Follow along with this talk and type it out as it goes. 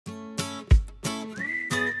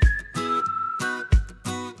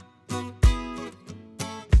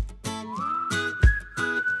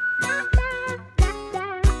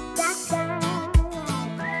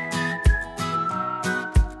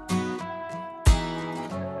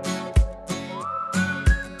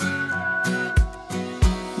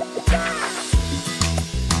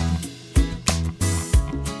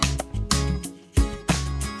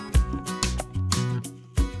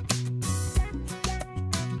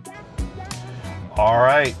All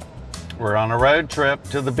right, we're on a road trip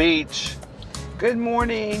to the beach. Good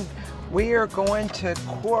morning. We are going to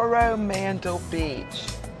Coromandel Beach.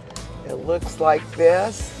 It looks like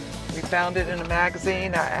this. We found it in a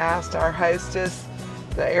magazine. I asked our hostess,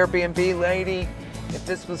 the Airbnb lady, if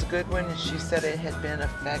this was a good one, and she said it had been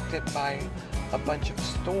affected by a bunch of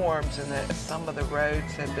storms and that some of the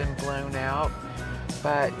roads had been blown out.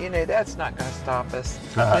 But you know, that's not going to stop us.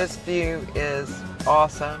 This view is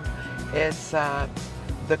awesome. It's the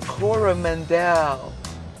Coromandel,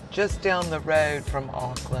 just down the road from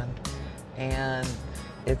Auckland. And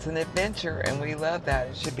it's an adventure, and we love that.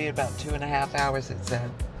 It should be about 2.5 hours, it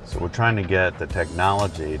said. So we're trying to get the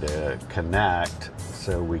technology to connect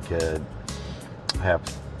so we could have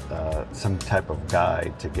some type of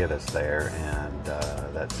guide to get us there, and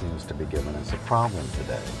that seems to be giving us a problem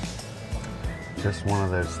today. Just one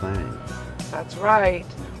of those things. That's right.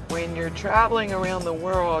 When you're traveling around the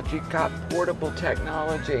world, you've got portable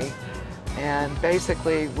technology, and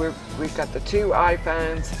basically we've got the 2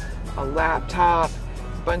 iPhones, a laptop,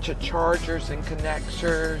 a bunch of chargers and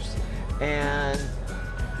connectors, and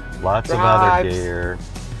lots drives. Of other gear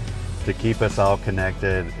to keep us all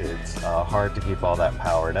connected. It's hard to keep all that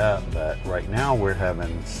powered up, but right now we're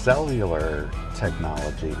having cellular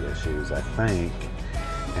technology issues, I think,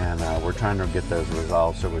 and we're trying to get those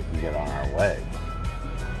resolved so we can get on our way.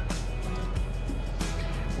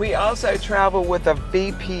 We also travel with a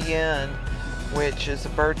VPN, which is a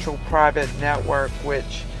virtual private network,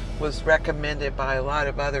 which was recommended by a lot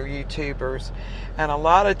of other YouTubers. And a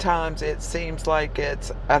lot of times it seems like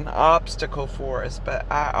it's an obstacle for us,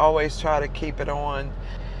 but I always try to keep it on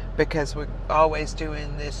because we're always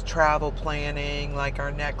doing this travel planning, like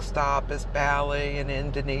our next stop is Bali in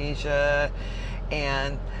Indonesia,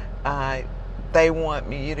 and they want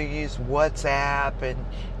you to use WhatsApp, and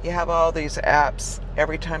you have all these apps.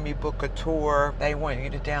 Every time you book a tour, they want you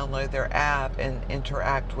to download their app and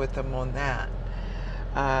interact with them on that.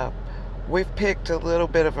 We've picked a little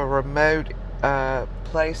bit of a remote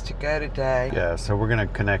place to go today. Yeah, so we're going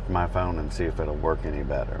to connect my phone and see if it'll work any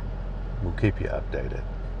better. We'll keep you updated.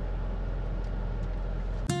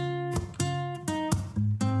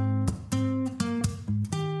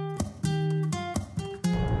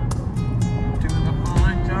 Doing a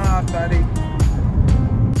fine job, buddy.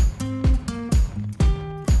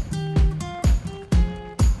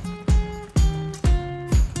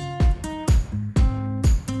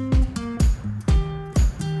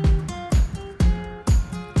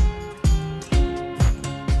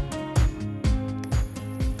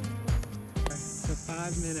 It's a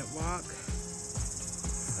 5-minute walk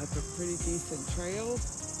up a pretty decent trail,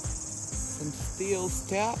 some steel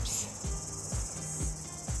steps.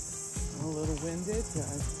 A little winded, but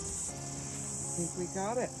I think we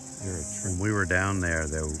got it. When we were down there,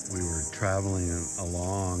 we were traveling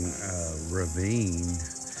along a ravine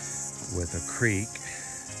with a creek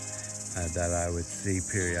that I would see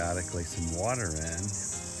periodically some water in,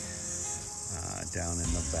 down in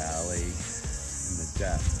the valley, in the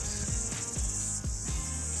depths,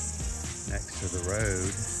 next to the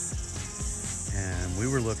road. And we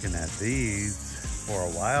were looking at these for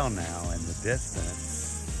a while now in the distance,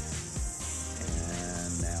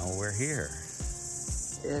 and now we're here.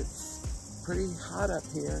 It's pretty hot up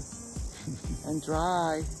here and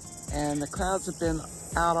dry, and the clouds have been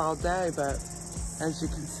out all day, but as you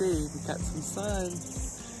can see, we've got some sun.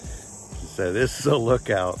 So this is a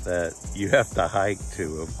lookout that you have to hike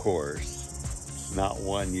to, of course. It's not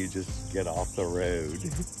one you just get off the road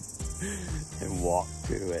and walk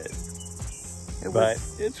to it. But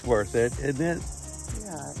it's worth it, isn't it?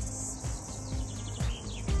 Yeah.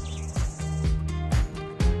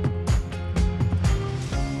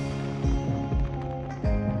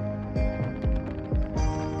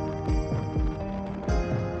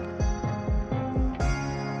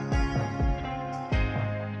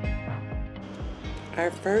 Our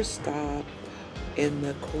first stop in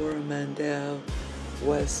the Coromandel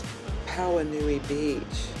was Pauanui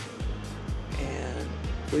Beach, and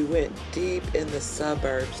we went deep in the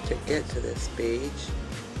suburbs to get to this beach.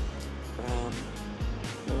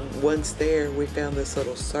 Once there, we found this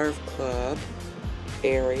little surf club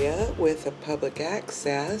area with a public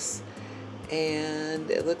access, and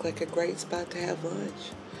it looked like a great spot to have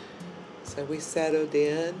lunch. So we settled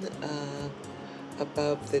in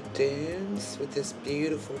above the dunes with this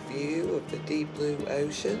beautiful view of the deep blue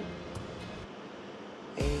ocean.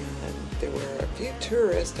 And there were a few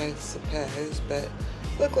tourists, I suppose, but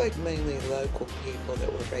looked like mainly local people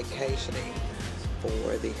that were vacationing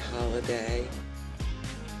for the holiday.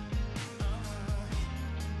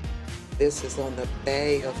 This is on the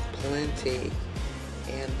Bay of Plenty,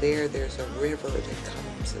 And there's a river that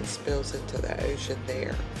comes and spills into the ocean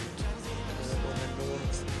there. On the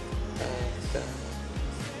north of the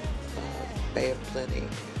Bay of Plenty.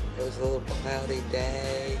 It was a little cloudy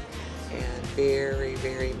day and very,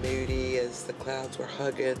 very moody as the clouds were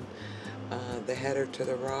hugging the header to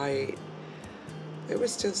the right. There were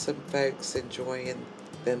still some folks enjoying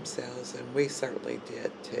themselves, and we certainly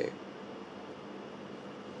did too.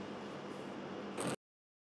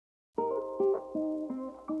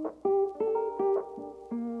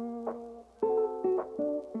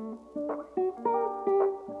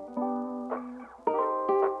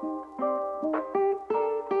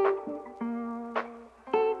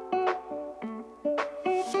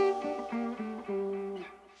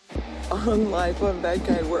 Unlike on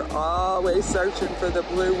Vaca, we're always searching for the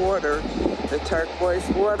blue water, the turquoise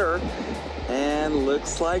water, and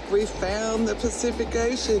looks like we found the Pacific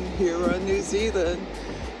Ocean here on New Zealand.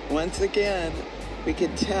 Once again, we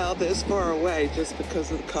can tell this far away just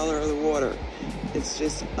because of the color of the water. It's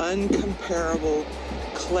just uncomparable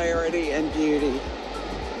clarity and beauty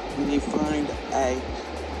when you find a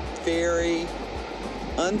very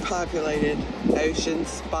unpopulated ocean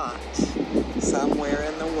spot somewhere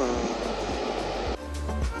in the world.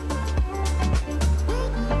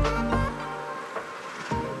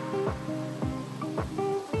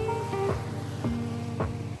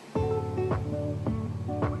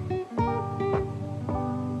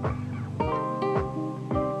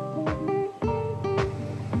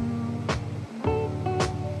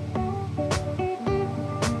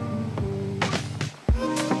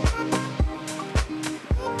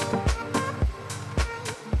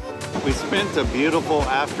 We spent a beautiful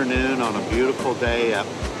afternoon on a beautiful day at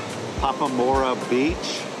Papamora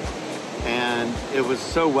Beach, and it was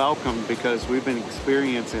so welcome because we've been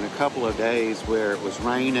experiencing a couple of days where it was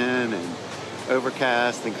raining and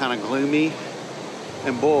overcast and kind of gloomy,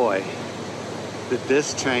 and boy, did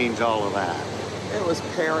this change all of that. It was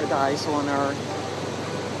paradise on earth.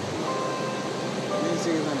 New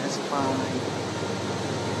Zealand is fine.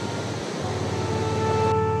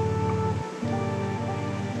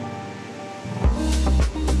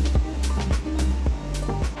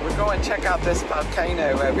 Go and check out this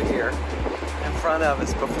volcano over here in front of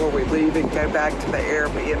us before we leave and go back to the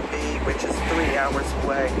Airbnb, which is 3 hours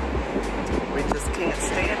away. We just can't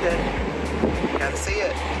stand it. Gotta see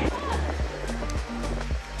it.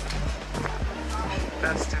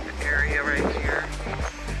 Festive area right here.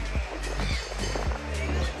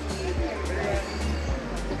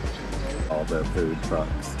 All the food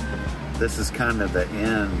trucks. This is kind of the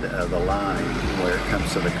end of the line where it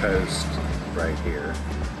comes to the coast right here.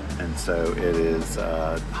 And so it is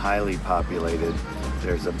highly populated.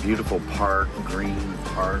 There's a beautiful park, green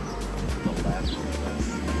park to the left of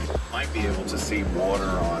us. Might be able to see water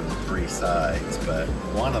on 3 sides, but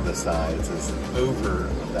one of the sides is over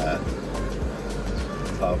that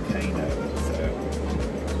volcano. So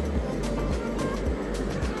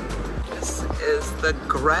this is the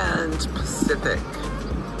Grand Pacific.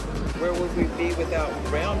 Where would we be without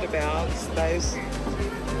roundabouts? Those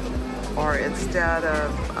or instead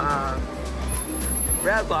of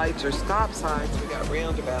red lights or stop signs, we got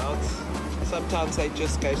roundabouts. Sometimes they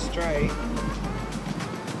just go straight.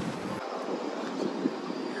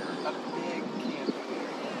 A big camping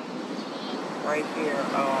area. Right here,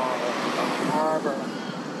 oh, a harbor.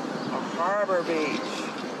 A harbor beach.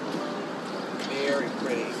 Very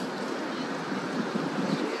pretty.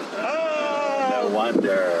 Oh! no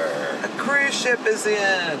wonder. A cruise ship is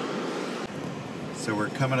in. So we're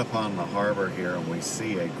coming upon the harbor here and we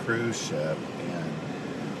see a cruise ship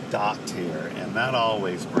and docked here, and that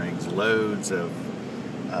always brings loads of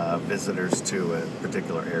visitors to a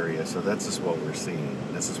particular area. So that's just what we're seeing.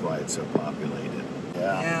 This is why it's so populated.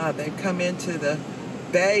 Yeah, they come into the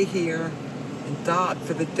bay here and dock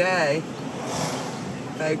for the day.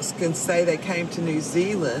 Folks can say they came to New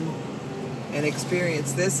Zealand and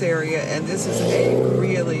experience this area, and this is a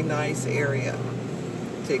really nice area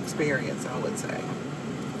to experience, I would say.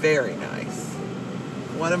 Very nice.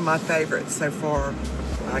 One of my favorites so far.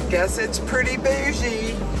 I guess it's pretty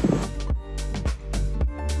bougie.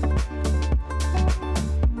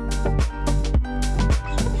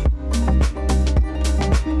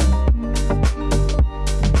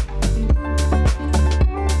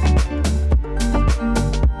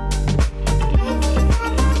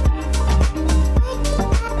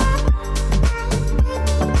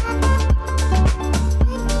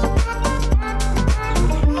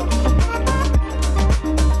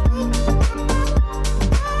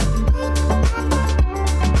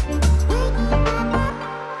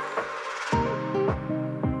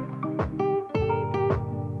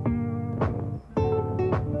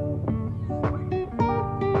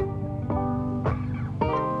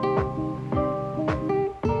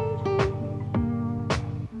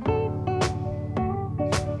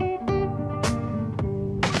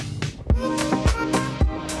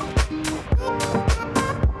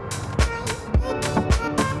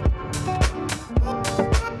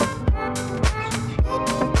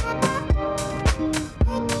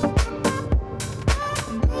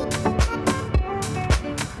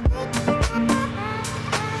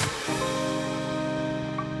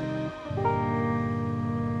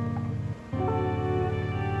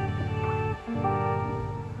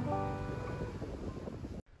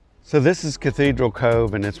 So this is Cathedral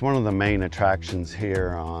Cove, and it's one of the main attractions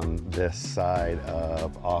here on this side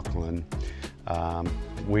of Auckland.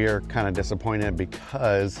 We are kind of disappointed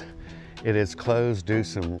because it is closed due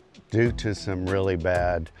to some really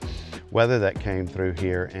bad weather that came through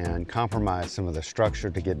here and compromised some of the structure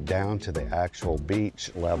to get down to the actual beach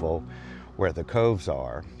level where the coves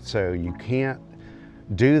are. So you can't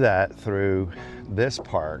do that through this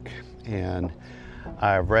park. And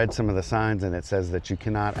I've read some of the signs, and it says that you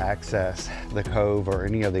cannot access the cove or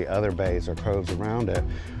any of the other bays or coves around it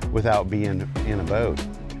without being in a boat.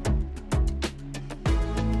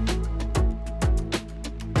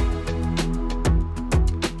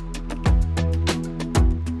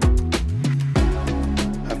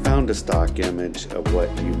 I found a stock image of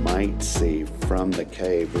what you might see from the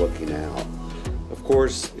cave looking out. Of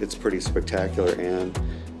course, it's pretty spectacular, and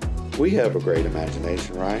we have a great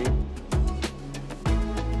imagination, right?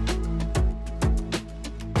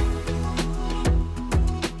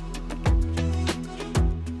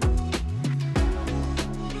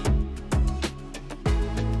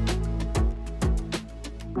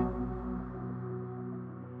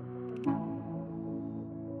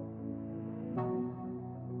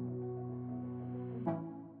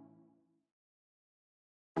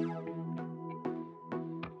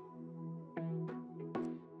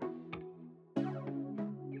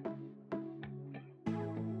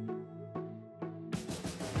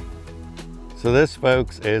 So this,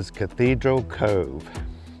 folks, is Cathedral Cove.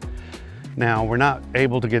 Now, we're not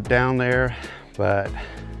able to get down there, but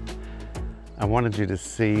I wanted you to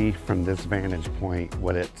see from this vantage point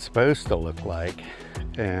what it's supposed to look like.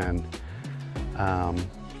 And,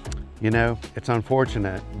 you know, it's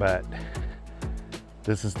unfortunate, but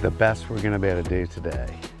this is the best we're gonna be able to do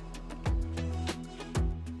today.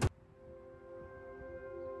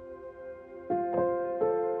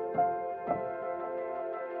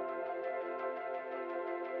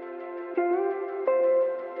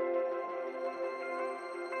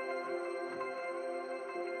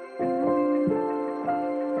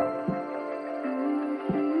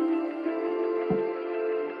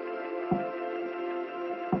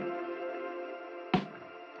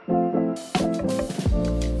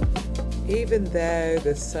 Even though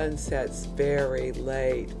the sun sets very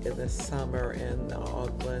late in the summer in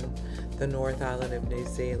Auckland, the North Island of New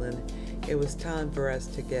Zealand, it was time for us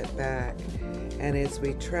to get back. And as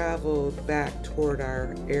we traveled back toward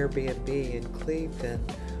our Airbnb in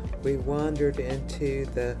Cleveland, we wandered into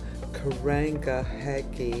the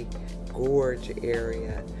Karangahake Gorge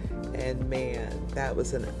area. And man, that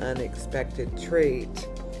was an unexpected treat.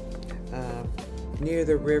 Near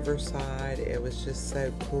the riverside, it was just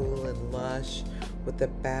so cool and lush with the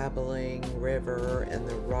babbling river and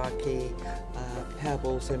the rocky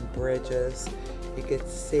pebbles and bridges. You could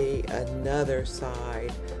see another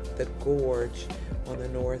side, the gorge on the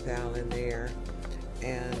North Island there.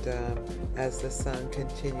 And as the sun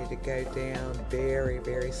continued to go down very,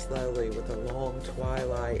 very slowly with a long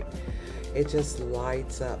twilight, it just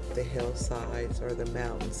lights up the hillsides or the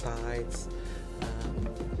mountainsides.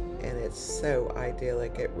 And it's so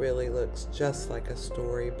idyllic. It really looks just like a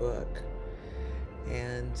storybook.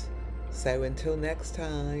 And so until next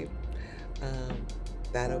time,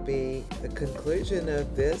 that'll be the conclusion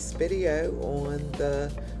of this video on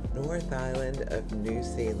the North Island of New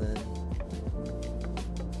Zealand.